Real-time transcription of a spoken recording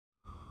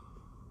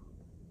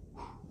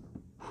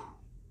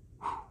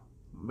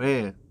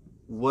Man,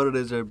 what it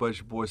is, everybody. It's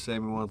your boy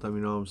Sammy one time,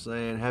 you know what I'm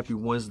saying? Happy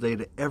Wednesday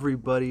to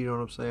everybody, you know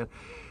what I'm saying?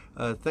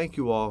 Thank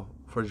you all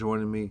for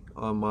joining me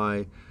on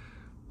my,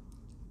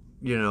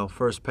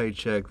 first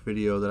paycheck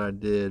video that I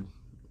did.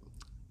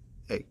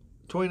 Hey,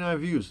 29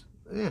 views.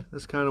 Yeah,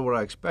 that's kind of what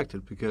I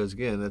expected because,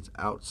 again, that's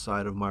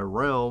outside of my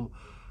realm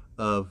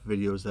of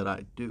videos that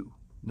I do.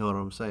 You know what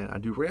I'm saying? I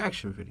do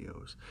reaction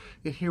videos.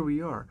 And here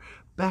we are,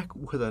 back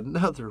with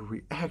another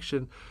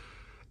reaction.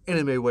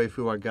 Anime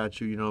Waifu, I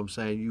got you, you know what I'm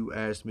saying? You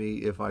asked me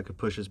if I could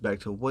push this back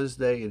to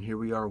Wednesday, and here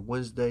we are,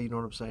 Wednesday, you know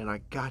what I'm saying?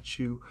 I got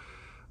you.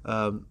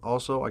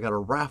 Also, I got a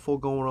raffle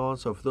going on,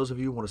 so for those of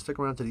you who want to stick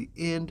around to the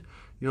end,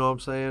 you know what I'm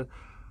saying?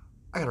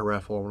 I got a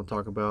raffle I want to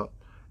talk about,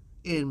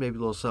 and maybe a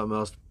little something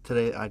else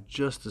today I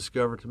just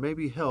discovered to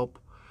maybe help,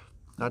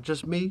 not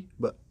just me,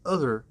 but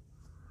other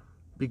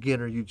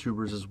beginner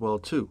YouTubers as well,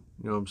 too.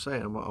 You know what I'm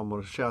saying? I'm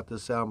going to shout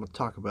this out, I'm going to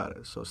talk about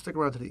it. So stick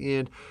around to the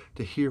end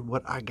to hear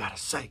what I got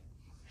to say.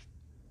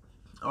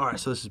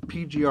 Alright, so this is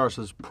PGR,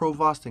 so it's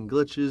Provost and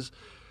Glitches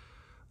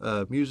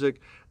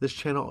music. This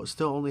channel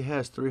still only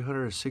has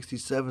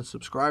 367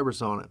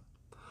 subscribers on it.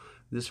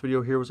 This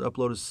video here was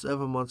uploaded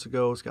 7 months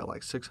ago. It's got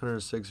like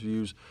 606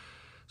 views.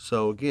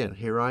 So again,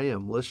 here I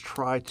am. Let's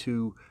try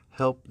to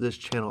help this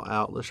channel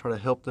out. Let's try to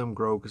help them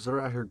grow because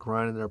they're out here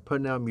grinding. They're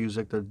putting out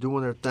music. They're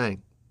doing their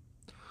thing.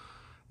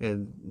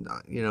 And,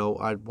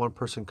 I had one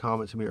person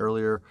comment to me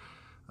earlier,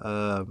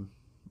 I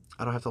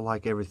don't have to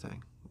like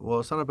everything.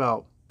 Well, it's not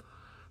about...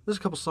 There's a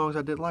couple songs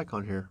I didn't like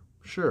on here,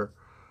 sure.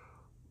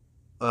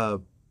 But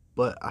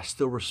I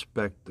still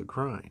respect the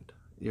grind.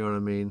 You know what I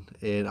mean?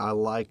 And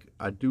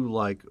I do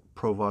like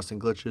Provost and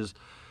Glitches.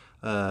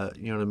 You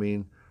know what I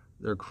mean?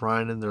 They're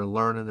grinding, they're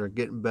learning, they're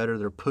getting better,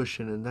 they're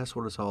pushing, and that's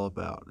what it's all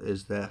about,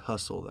 is that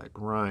hustle, that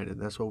grind.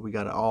 And that's what we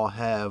got to all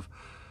have,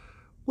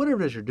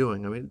 whatever it is you're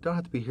doing. I mean, it don't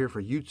have to be here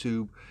for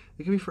YouTube.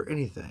 It can be for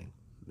anything.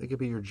 It could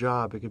be your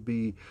job. It could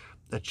be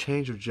a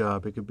change of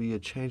job. It could be a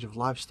change of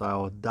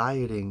lifestyle,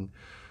 dieting,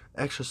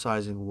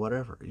 exercising,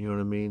 whatever. You know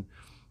what I mean?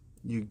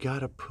 You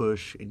gotta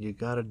push and you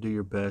gotta do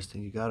your best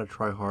and you gotta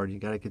try hard. You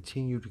gotta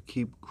continue to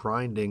keep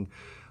grinding,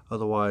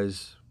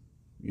 otherwise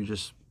you're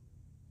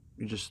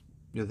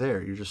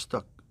there. You're just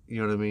stuck.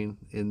 You know what I mean?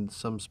 In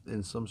some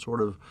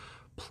sort of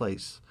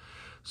place.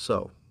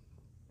 So,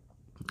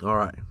 all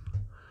right,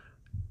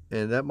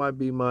 and that might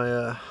be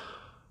my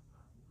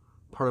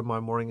part of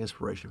my morning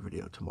inspiration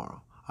video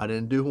tomorrow. I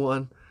didn't do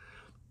one.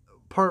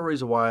 Part of the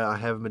reason why I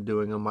haven't been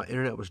doing them, my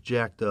internet was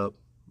jacked up.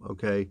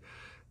 Okay,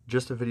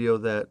 just a video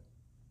that,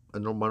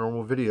 my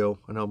normal video,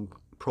 and I'm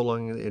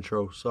prolonging the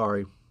intro,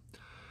 sorry.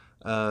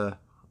 My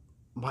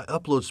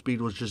upload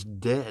speed was just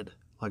dead.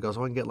 Like I was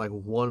only getting like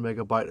 1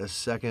 megabyte a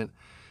second.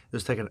 It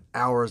was taking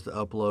hours to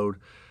upload.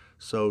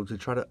 So to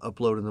try to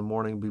upload in the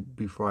morning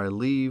before I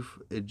leave,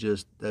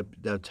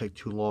 that'd take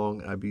too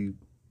long. I'd be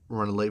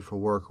running late for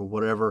work or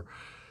whatever.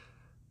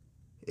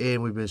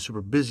 And we've been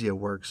super busy at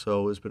work,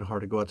 so it's been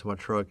hard to go out to my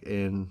truck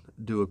and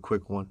do a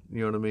quick one.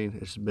 You know what I mean?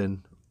 It's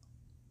been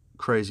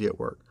crazy at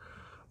work.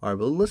 All right,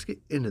 but let's get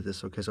into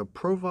this. Okay, so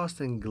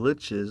Provost and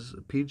Glitches,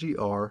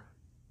 PGR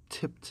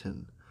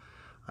Tipton.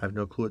 I have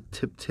no clue what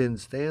Tipton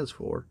stands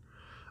for.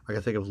 I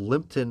can think of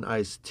Lipton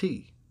iced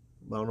tea,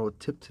 but I don't know what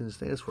Tipton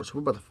stands for. So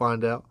we're about to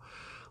find out.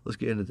 Let's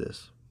get into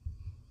this.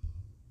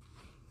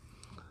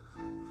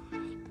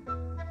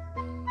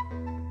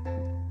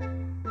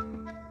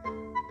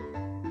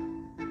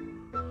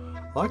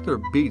 I like their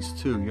beats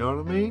too, you know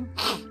what I mean?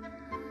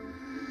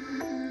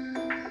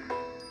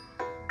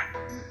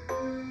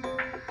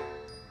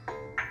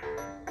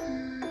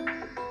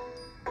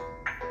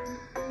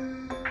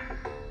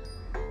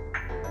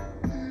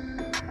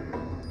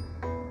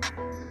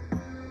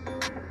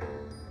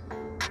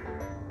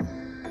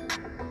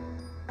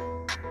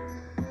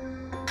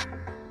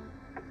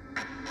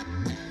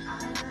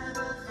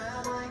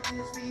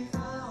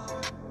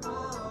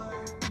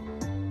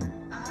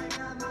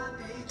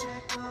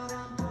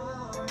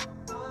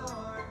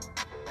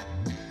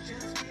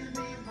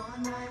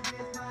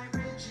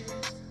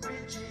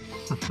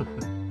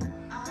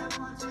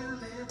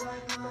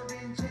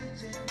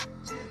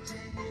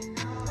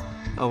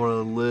 I want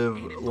to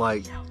live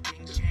like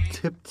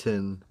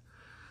Tipton.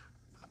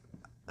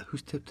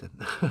 Who's Tipton?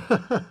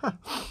 I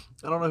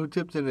don't know who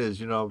Tipton is,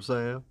 you know what I'm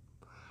saying?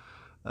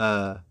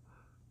 I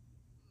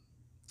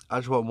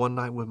just want one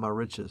night with my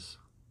riches.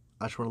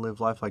 I just want to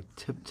live life like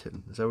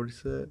Tipton. Is that what he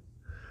said?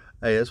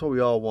 Hey, that's what we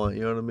all want,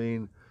 you know what I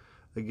mean?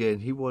 Again,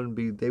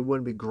 they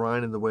wouldn't be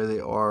grinding the way they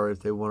are if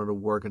they wanted to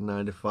work a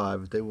 9 to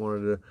 5, if they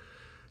wanted to,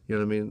 you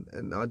know what I mean?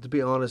 And to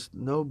be honest,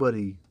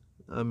 nobody,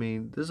 I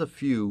mean, there's a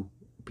few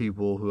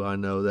people who I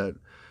know that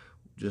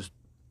just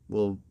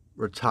will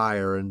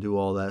retire and do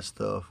all that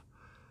stuff.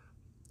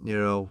 You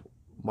know,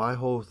 my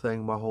whole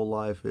thing, my whole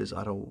life is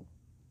I don't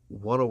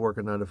want to work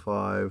a 9 to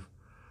 5,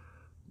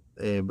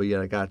 but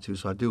yet I got to,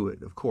 so I do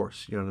it, of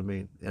course, you know what I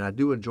mean? And I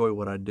do enjoy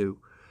what I do,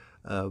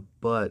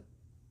 but,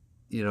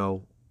 you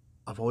know,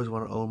 I've always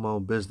wanted to own my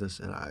own business,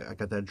 and I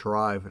got that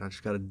drive, and I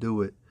just got to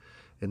do it.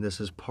 And this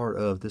is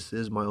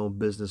my own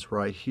business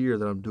right here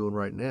that I'm doing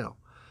right now.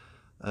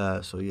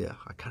 So yeah,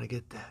 I kind of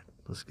get that.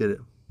 Let's get it.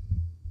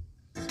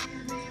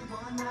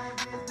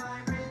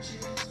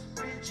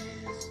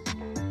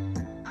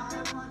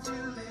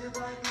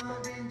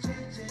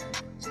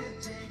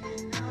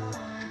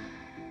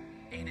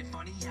 Ain't it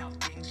funny how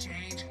things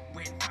change?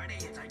 When Friday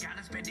hits, I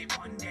gotta spend it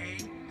one day.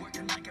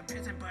 Working like a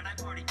peasant, but I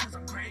party cause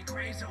I'm cray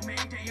cray. So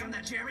Mayday on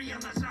that cherry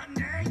on the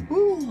Sunday.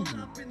 Woo. Pulled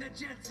up in the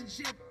jets and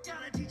shit.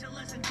 Gotta teach a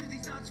lesson to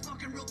these thoughts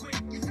fucking real quick.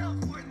 Your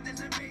self-worth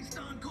isn't based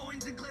on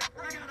coins and clips.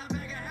 I got a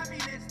bag of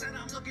happiness that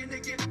I'm looking to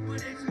get,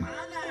 but it's my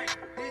night.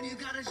 And you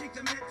gotta shake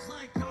the mitts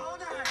like all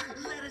night.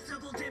 Let us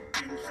double dip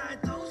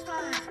inside those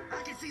thighs.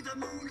 I can see the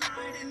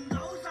moonlight in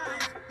those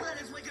eyes.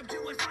 Let us wake up to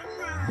a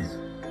sunrise.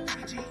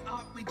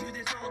 PGR, we do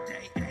this all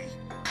day, eh?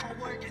 All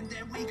work and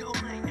then we go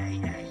play, eh,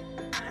 eh?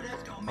 Let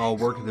us go All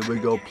work and then we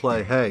go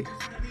play. Hey,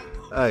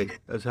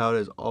 that's how it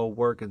is. All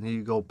work and then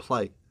you go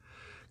play.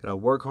 Gotta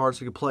work hard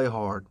so you can play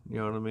hard. You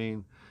know what I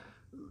mean?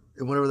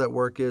 And whatever that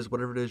work is,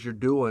 whatever it is you're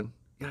doing,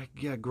 you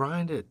gotta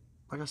grind it.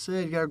 Like I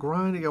said, you gotta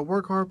grind it. You gotta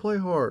work hard, play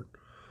hard.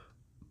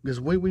 Because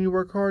when you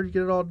work hard, you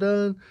get it all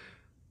done.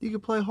 You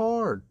can play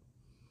hard.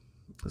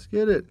 Let's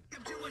get it.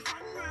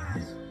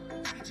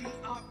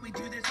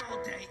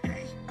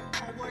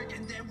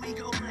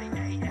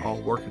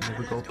 All work and then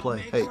we go play.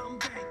 Hey.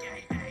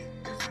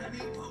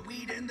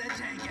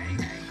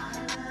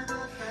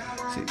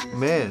 See,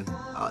 man,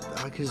 I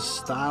like his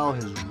style,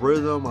 his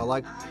rhythm. I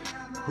like,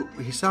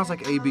 he sounds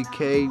like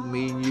ABK,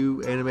 me and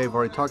you, Anime, have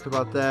already talked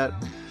about that.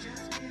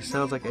 He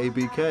sounds like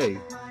ABK.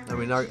 I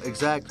mean, not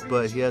exact,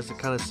 but he has a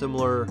kind of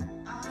similar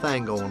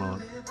thing going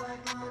on.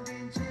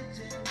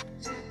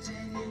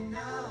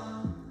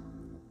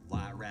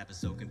 Why rap is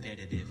so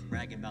competitive?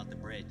 Bragging about the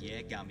bread, yeah,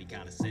 it got me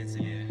kind of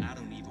sensitive. I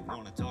don't even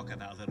want to talk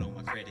about that, all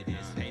my credit is.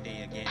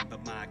 Payday again,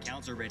 but my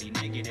account's already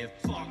negative.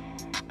 Fuck.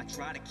 I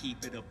try to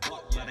keep it a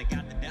buck, but I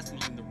got the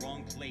decimal in the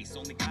wrong place.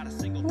 Only got a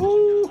single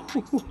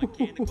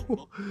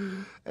mechanical.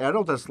 Hey, I know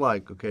what that's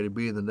like, okay, to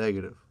be in the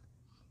negative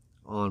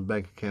on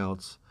bank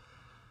accounts.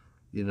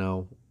 You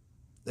know,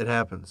 it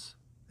happens,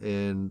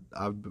 and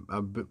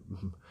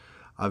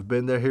I've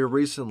been there here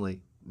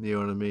recently. You know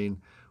what I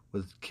mean?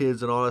 With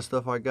kids and all that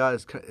stuff I got,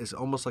 it's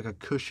almost like a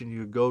cushion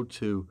you go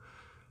to.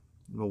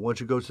 But once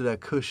you go to that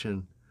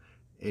cushion,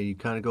 and you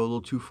kind of go a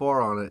little too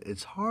far on it,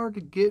 it's hard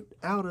to get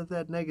out of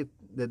that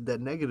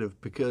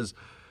negative because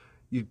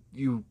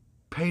you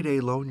payday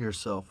loan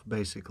yourself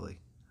basically,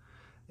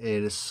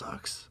 and it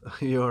sucks.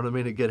 You know what I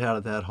mean? To get out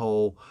of that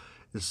hole,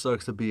 it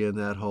sucks to be in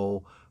that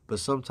hole. But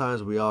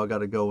sometimes we all got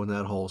to go in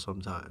that hole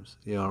sometimes.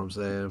 You know what I'm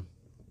saying?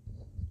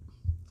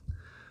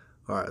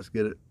 All right, let's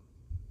get it.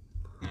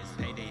 It's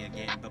payday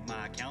again, but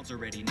my account's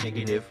already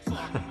negative.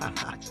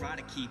 I try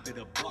to keep it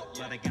a buck,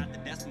 but I got the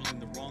decimal in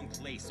the wrong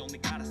place. Only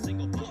got a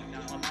single buck.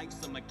 My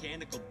life's a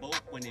mechanical boat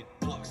when it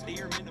bucks.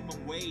 Dear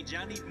minimum wage,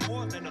 I need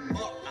more than a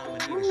buck. I'ma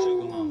need a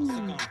sugar mama, suck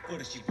on the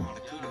foot if she want. I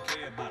couldn't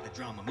care about the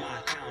drama. My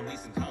account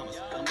needs some commas.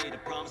 I made a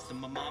promise to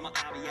my mama,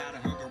 I'll be out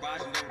of her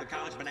garage and go to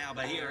college. But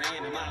here I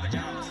am in my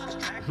pajamas.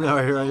 Now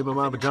here I am in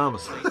my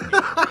pajamas.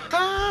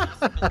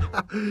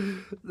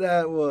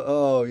 That was,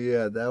 oh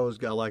yeah, that was,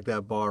 I like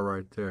that bar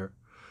right there.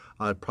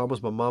 I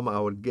promised my mama I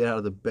would get out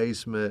of the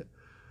basement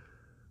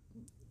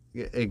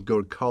and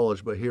go to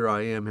college, but here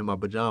I am in my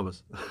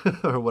pajamas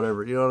or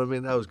whatever. You know what I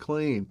mean? That was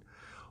clean.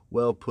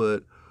 Well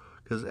put.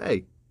 Because,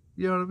 hey,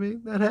 you know what I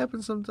mean? That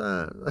happens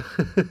sometimes.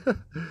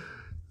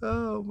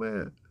 Oh,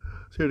 man.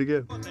 Let's hear it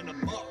again.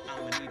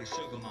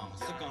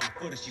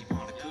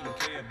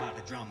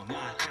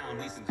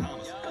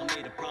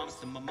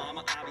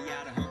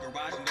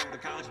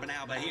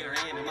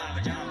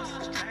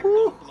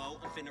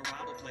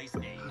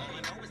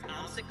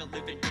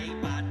 Living day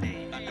by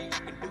day. I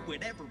can do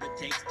whatever it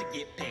takes to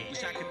get paid.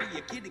 Wish I could be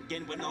a kid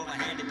again when all I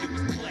had to do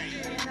was play.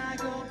 And I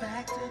go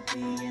back to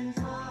being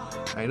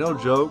ain't no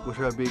joke. Wish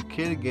I'd be a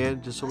kid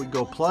again just so we can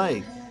go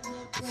play.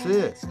 That's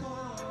it.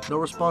 No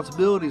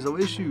responsibilities, no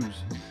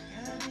issues.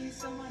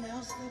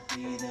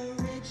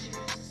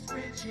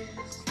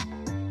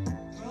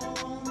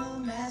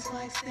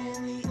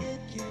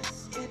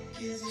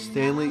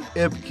 Stanley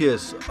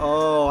Ipkiss.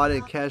 Oh, I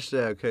didn't catch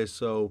that. Okay,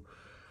 so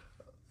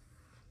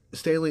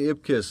Stanley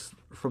Ipkiss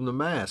from The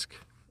Mask.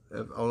 I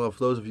don't know if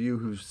those of you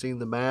who've seen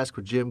The Mask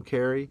with Jim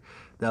Carrey,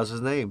 that was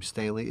his name,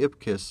 Stanley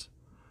Ipkiss.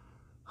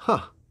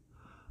 Huh.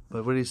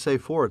 But what did he say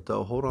for it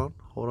though? Hold on.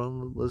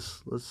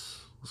 Let's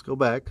go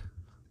back.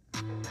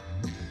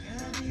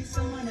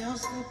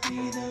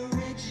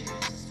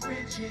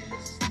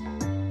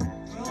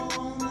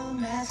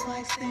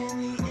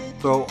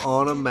 Throw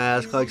on a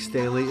mask like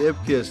Stanley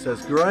Ipkiss.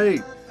 That's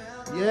great.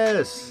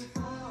 Yes.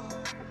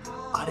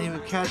 I didn't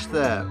even catch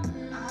that.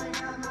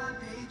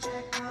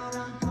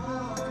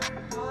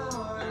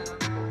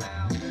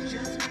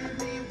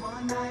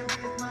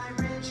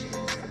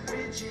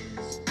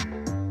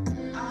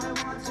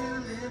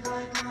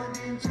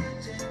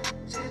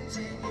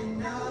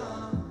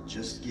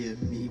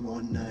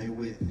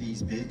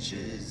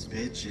 bitches,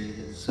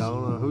 bitches. So I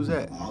don't know who's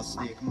that. I'll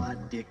stick my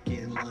dick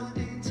in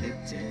London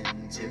Tipton,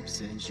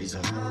 Tipson. She's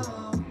a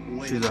hoe.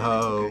 She's a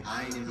hoe.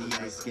 I ain't in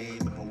the ice game,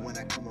 but when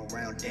I come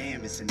around,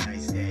 damn, it's a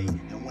nice day.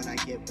 And when I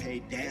get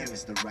paid, damn,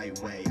 it's the right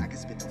way. I can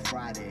spit the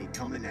Friday,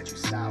 coming at you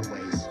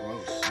sideways.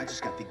 Gross. I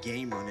just got the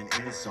game running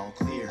and it's all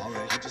clear.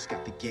 I just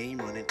got the game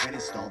running and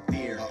it's all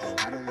beer.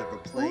 I don't ever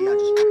play, I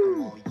just book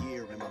them all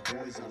year. And my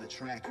boys on the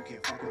track, you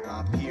can't fuck with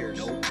my peers.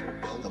 Nope.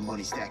 The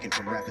money stacking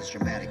from rappers,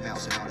 dramatic,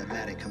 mouse and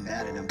automatic,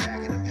 combating, I'm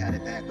back and I'm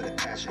patted back with a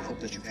passion. Hope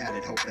that you've had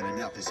it, hope that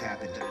enough has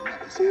happened. That enough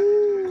has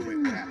happened. Quit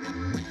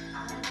rapping.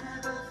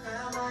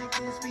 Like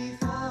this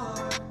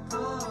before,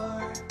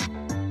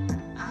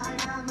 I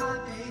got my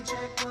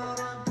paycheck, but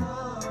I'm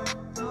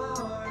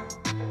poor.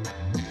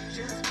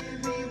 Just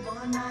give me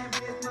one night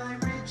with my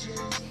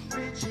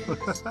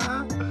riches.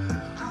 I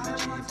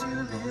want to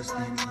live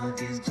like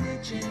Morgan's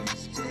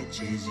ditches,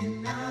 you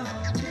know.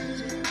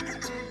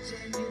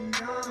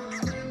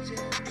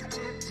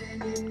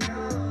 Tipton, you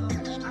know.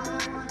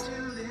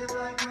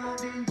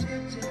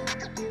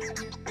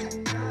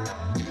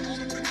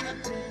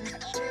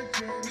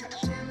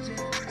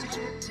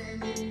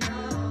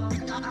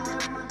 I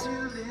want to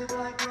live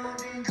like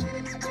Morgan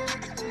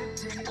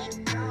Tipton,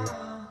 you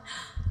know.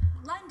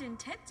 London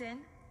Tipton?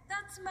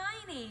 That's my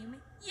name.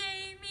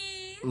 Yay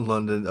me!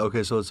 London.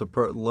 Okay, so it's a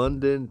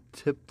London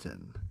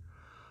Tipton.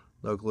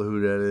 No clue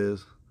who that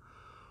is.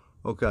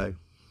 Okay.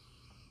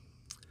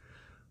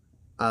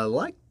 I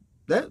like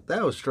that.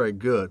 That was straight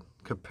good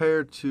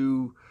compared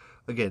to,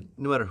 again,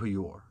 no matter who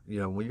you are. You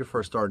know, when you're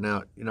first starting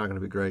out, you're not going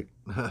to be great.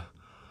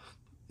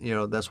 You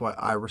know, that's why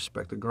I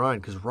respect the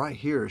grind, because right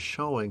here is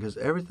showing, because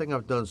everything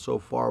I've done so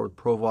far with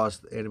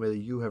Provost, the anime that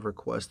you have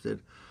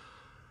requested,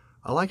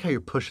 I like how you're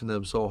pushing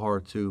them so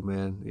hard too,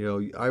 man. You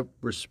know, I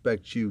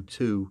respect you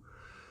too,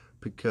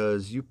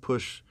 because you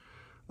push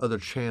other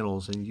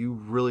channels and you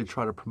really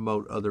try to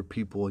promote other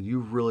people. And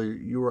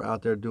you were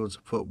out there doing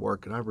some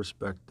footwork, and I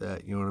respect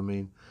that. You know what I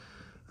mean?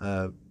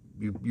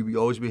 You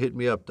always be hitting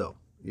me up though.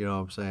 You know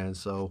what I'm saying?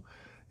 So,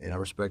 and I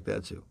respect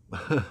that too.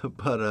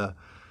 But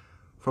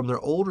from their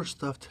older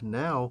stuff to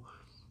now,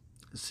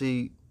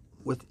 see,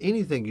 with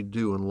anything you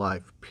do in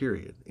life,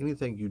 period,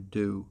 anything you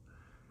do,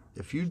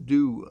 if you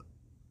do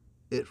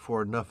it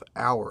for enough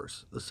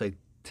hours, let's say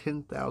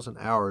 10,000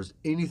 hours,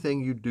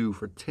 anything you do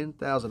for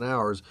 10,000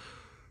 hours,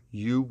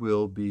 you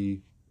will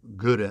be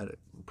good at it,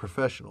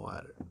 professional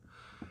at it.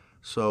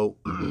 So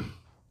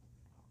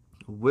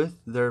with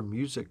their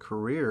music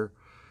career,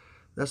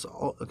 that's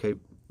all. Okay,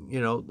 you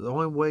know, the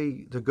only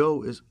way to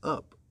go is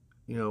up.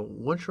 You know,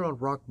 once you're on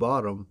rock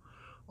bottom,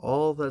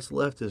 all that's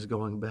left is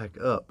going back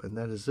up, and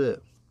that is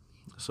it.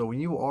 So when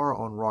you are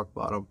on rock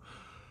bottom,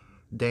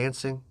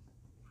 dancing,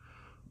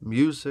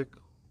 music,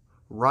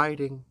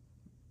 writing,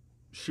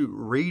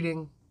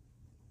 reading,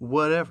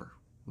 whatever,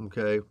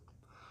 okay,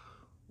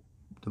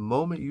 the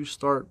moment you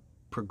start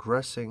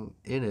progressing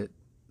in it,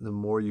 the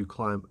more you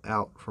climb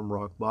out from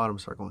rock bottom,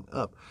 start going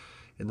up.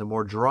 And the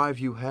more drive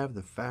you have,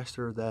 the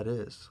faster that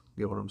is.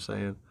 You know what I'm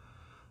saying?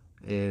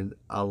 And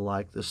I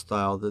like the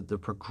style, the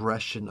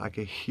progression. I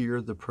could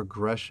hear the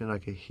progression. I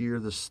could hear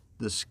the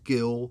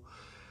skill,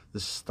 the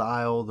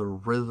style, the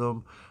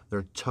rhythm,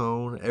 their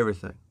tone,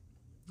 everything.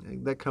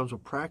 And that comes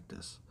with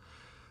practice.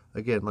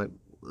 Again, like,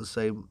 let's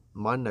say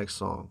my next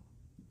song,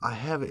 I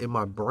have it in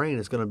my brain.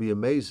 It's going to be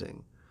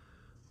amazing.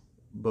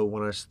 But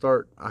when I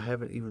start, I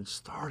haven't even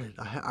started.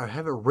 I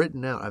have it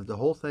written out. I have the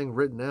whole thing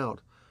written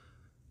out.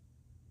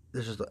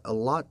 There's just a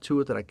lot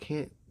to it that I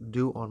can't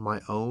do on my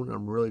own.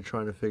 I'm really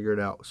trying to figure it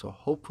out. So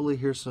hopefully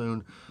here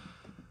soon,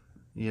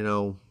 you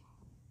know,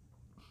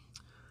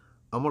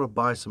 I'm going to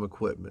buy some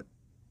equipment.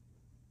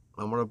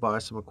 I'm going to buy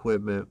some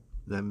equipment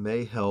that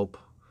may help,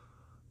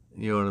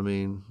 you know what I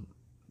mean?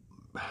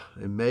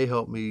 It may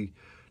help me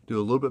do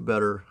a little bit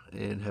better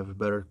and have a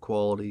better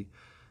quality.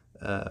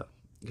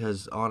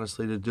 Because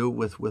honestly, to do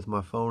it with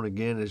my phone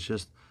again,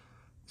 it's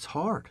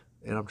hard.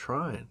 And I'm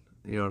trying,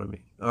 you know what I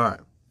mean? All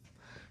right.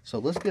 So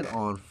let's get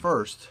on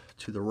first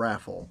to the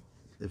raffle.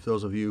 If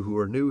those of you who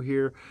are new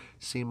here,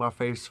 seeing my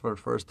face for the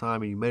first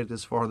time, and you made it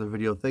this far in the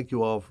video, thank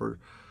you all for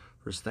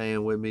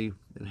staying with me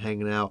and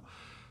hanging out.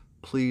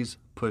 Please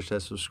push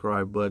that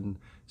subscribe button,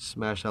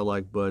 smash that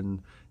like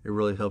button. It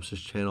really helps this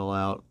channel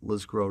out.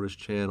 Let's grow this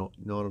channel.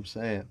 You know what I'm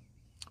saying?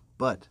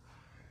 But,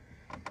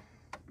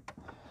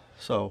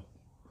 so,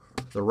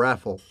 the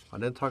raffle. I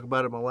didn't talk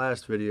about it in my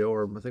last video,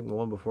 or I think the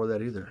one before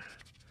that either.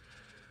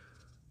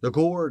 The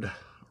gourd.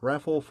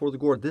 Raffle for the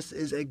gourd. This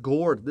is a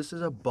gourd. This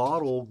is a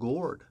bottle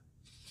gourd.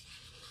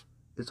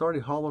 It's already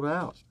hollowed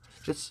out.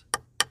 It's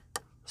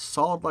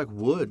solid like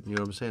wood. You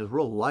know what I'm saying? It's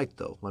real light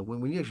though. Like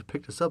when you actually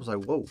pick this up, it's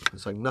like, whoa,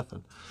 it's like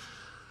nothing.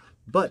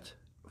 But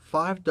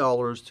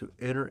 $5 to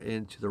enter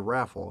into the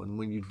raffle. And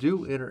when you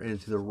do enter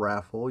into the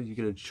raffle, you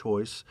get a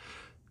choice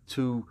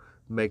to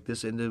make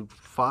this into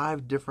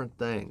 5 different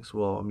things.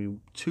 Well, I mean,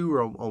 2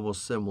 are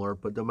almost similar,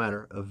 but no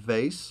matter. A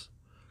vase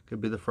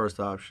could be the first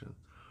option.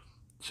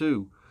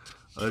 2,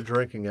 a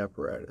drinking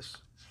apparatus.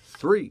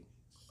 3,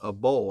 a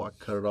bowl. I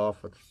cut it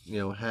off with, you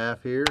know,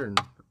 half here and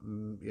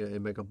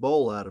and make a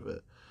bowl out of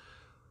it.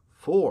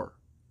 4,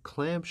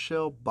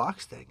 clamshell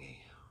box thingy.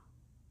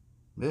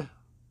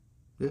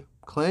 Yeah,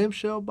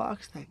 clamshell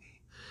box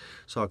thingy.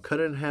 So I'll cut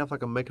it in half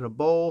like I'm making a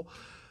bowl.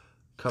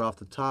 Cut off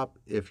the top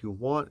if you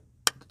want.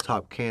 The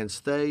top can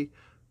stay.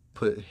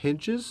 Put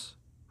hinges.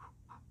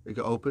 It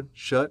can open,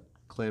 shut,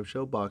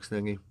 clamshell box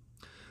thingy.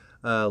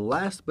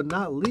 Last but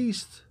not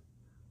least,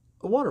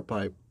 a water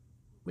pipe.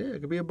 Yeah, it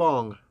could be a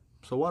bong.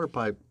 So water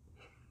pipe,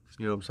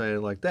 you know what I'm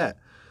saying, like that.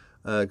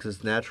 Because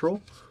it's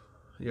natural,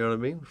 you know what I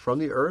mean? From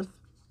the earth,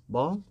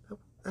 bong,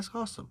 that's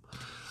awesome.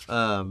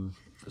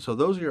 So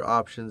those are your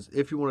options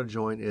if you want to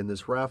join in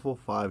this raffle.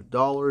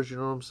 $5, you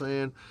know what I'm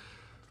saying?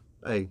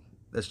 Hey,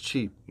 that's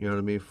cheap, you know what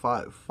I mean?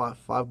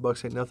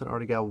 $5 ain't nothing. I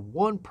already got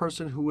one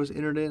person who was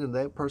entered in, and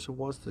that person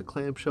wants the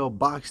clamshell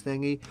box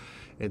thingy,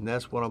 and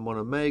that's what I'm going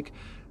to make.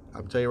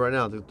 I'm telling you right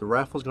now, the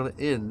raffle is going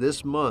to end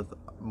this month,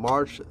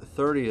 March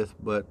 30th,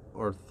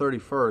 or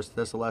 31st.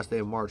 That's the last day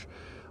of March.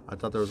 I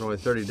thought there was only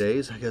 30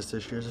 days. I guess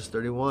this year's is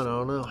 31. I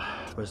don't know.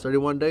 But it's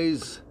 31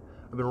 days.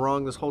 I've been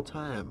wrong this whole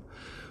time.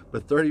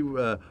 But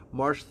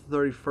March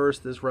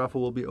 31st, this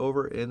raffle will be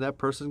over, and that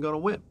person's going to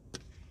win.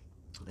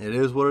 It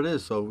is what it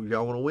is. So if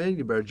y'all want to win,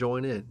 you better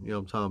join in. You know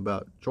what I'm talking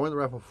about. Join the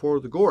raffle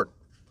for the GOURD.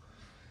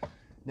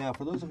 Now,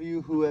 for those of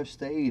you who have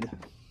stayed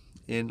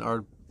in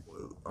our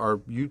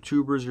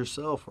YouTubers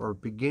yourself, or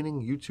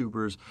beginning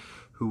YouTubers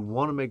who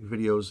want to make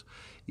videos,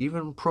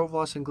 even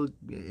Vase and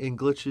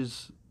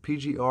Glitches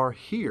PGR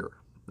here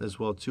as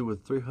well too,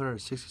 with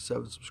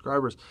 367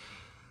 subscribers.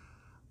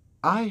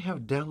 I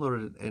have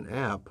downloaded an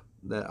app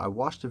that I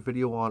watched a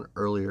video on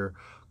earlier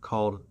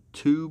called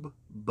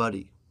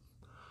TubeBuddy.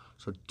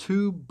 So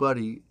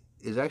TubeBuddy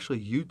is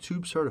actually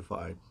YouTube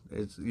certified.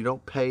 You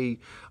don't pay.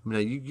 I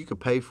mean, you could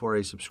pay for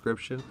a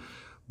subscription,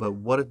 but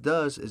what it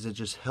does is it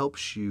just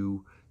helps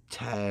you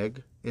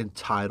tag and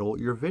title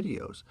your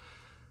videos.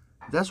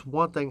 That's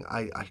one thing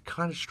I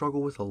kind of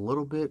struggle with a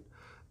little bit.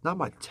 Not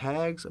my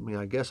tags. I mean,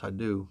 I guess I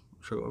do.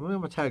 Sure, I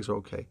mean, my tags are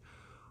okay,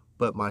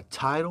 but my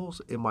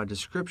titles and my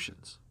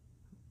descriptions.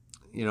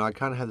 You know, I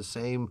kind of have the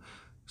same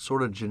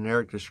sort of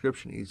generic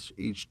description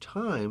each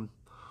time,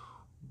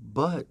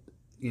 but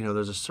you know,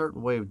 there's a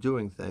certain way of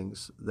doing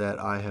things that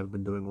I have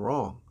been doing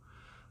wrong,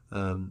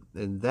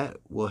 and that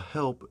will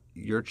help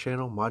your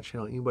channel, my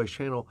channel, anybody's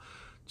channel,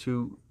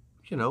 to,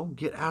 you know,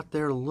 get out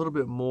there a little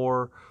bit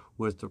more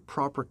with the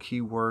proper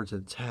keywords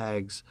and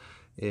tags,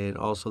 and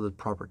also the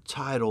proper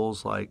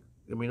titles. Like,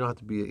 I mean, you don't have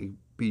to be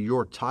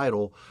your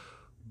title,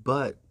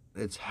 but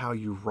it's how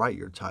you write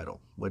your title,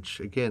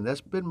 which again,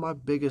 that's been my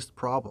biggest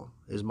problem,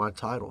 is my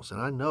titles.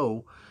 And I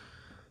know,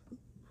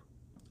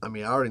 I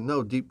mean, I already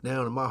know deep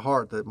down in my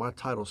heart that my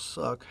titles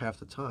suck half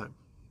the time.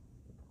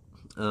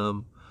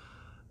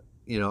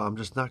 You know, I'm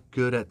just not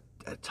good at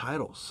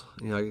titles,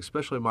 you know,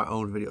 especially my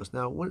own videos.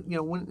 Now,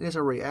 when it's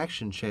a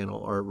reaction channel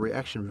or a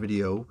reaction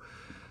video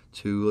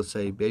to, let's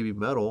say, Baby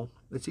Metal,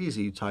 it's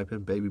easy. You type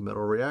in Baby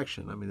Metal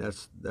reaction. I mean,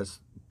 that's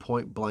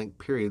point blank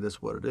period.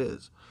 That's what it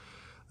is.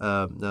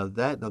 Now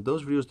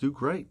those videos do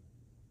great.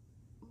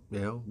 You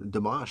know,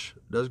 Dimash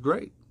does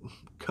great.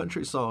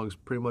 Country songs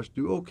pretty much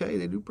do okay.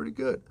 They do pretty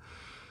good.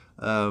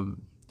 You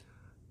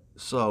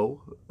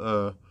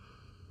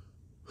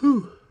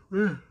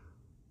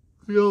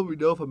let me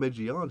know if I made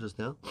you yawn just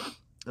now.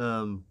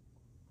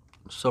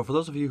 So for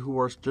those of you who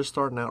are just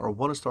starting out, or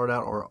want to start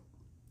out, or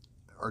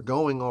are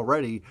going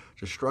already,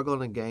 just struggling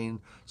to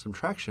gain some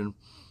traction,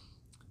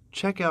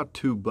 check out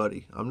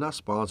TubeBuddy. I'm not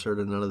sponsored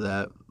and none of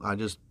that.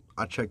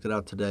 I checked it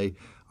out today.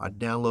 I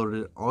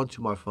downloaded it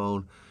onto my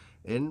phone,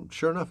 and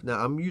sure enough,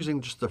 now I'm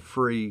using just a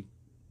free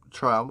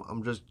trial.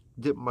 I'm just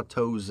dipping my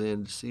toes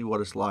in to see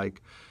what it's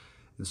like,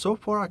 and so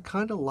far I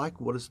kind of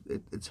like what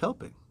it's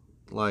helping.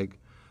 Like,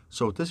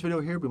 so with this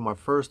video here be my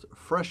first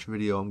fresh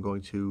video, I'm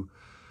going to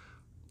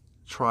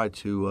try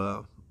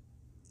to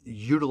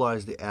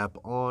utilize the app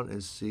on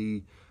and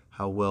see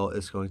how well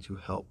it's going to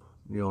help.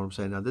 You know what I'm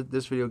saying? Now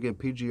this video again,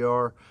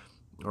 PGR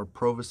or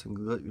Vase and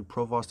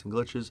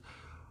Glitches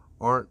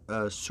aren't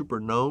super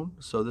known,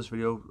 so this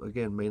video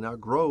again may not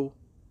grow,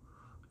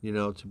 you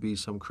know, to be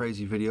some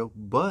crazy video,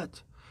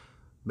 but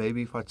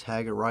maybe if I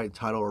tag it right,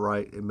 title it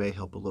right, it may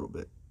help a little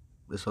bit.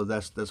 So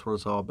that's what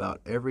it's all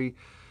about. Every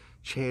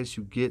chance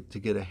you get to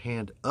get a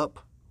hand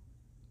up,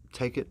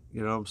 take it,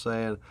 you know what I'm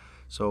saying?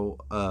 So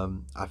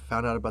I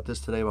found out about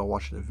this today by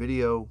watching a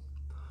video,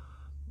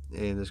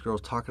 and this girl's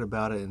talking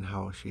about it and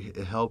how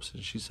it helps,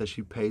 and she says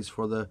she pays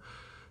for the,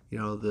 you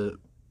know, the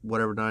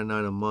whatever,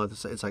 $99 a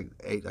month. It's like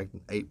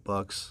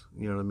 $8,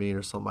 you know what I mean,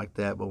 or something like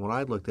that. But when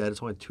I looked at it,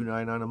 it's only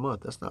 $2.99 a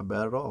month. That's not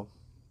bad at all.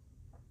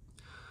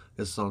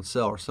 It's on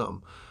sale or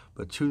something.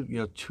 But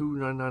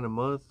 $2.99 a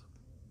month,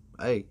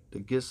 hey, to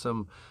get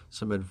some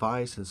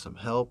advice and some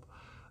help,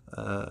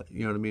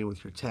 you know what I mean,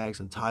 with your tags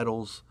and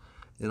titles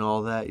and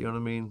all that, you know what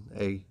I mean?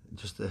 Hey,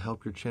 just to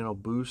help your channel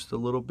boost a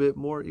little bit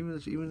more,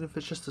 even if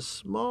it's just a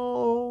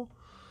small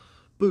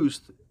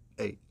boost.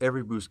 Hey,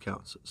 every boost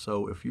counts.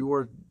 So if you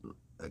are,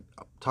 I'm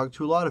talking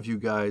to a lot of you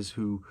guys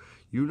who,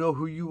 you know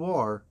who you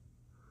are,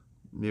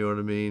 you know what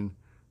I mean?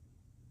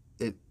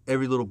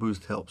 every little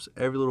boost helps.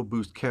 Every little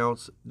boost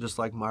counts, just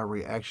like my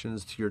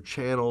reactions to your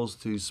channels,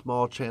 to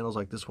small channels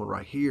like this one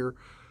right here,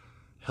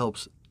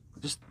 helps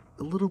just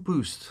a little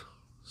boost.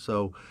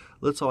 So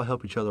let's all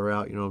help each other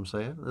out, you know what I'm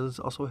saying? And let's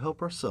also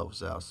help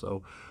ourselves out.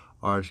 So,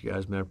 all right, you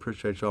guys, man,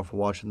 appreciate y'all for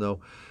watching, though.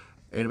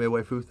 Anime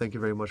Waifu, thank you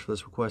very much for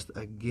this request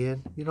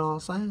again. You know what I'm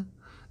saying?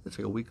 It's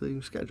like a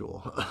weekly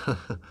schedule.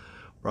 All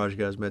right, you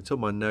guys, man, till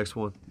my next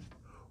one.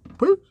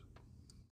 Peace.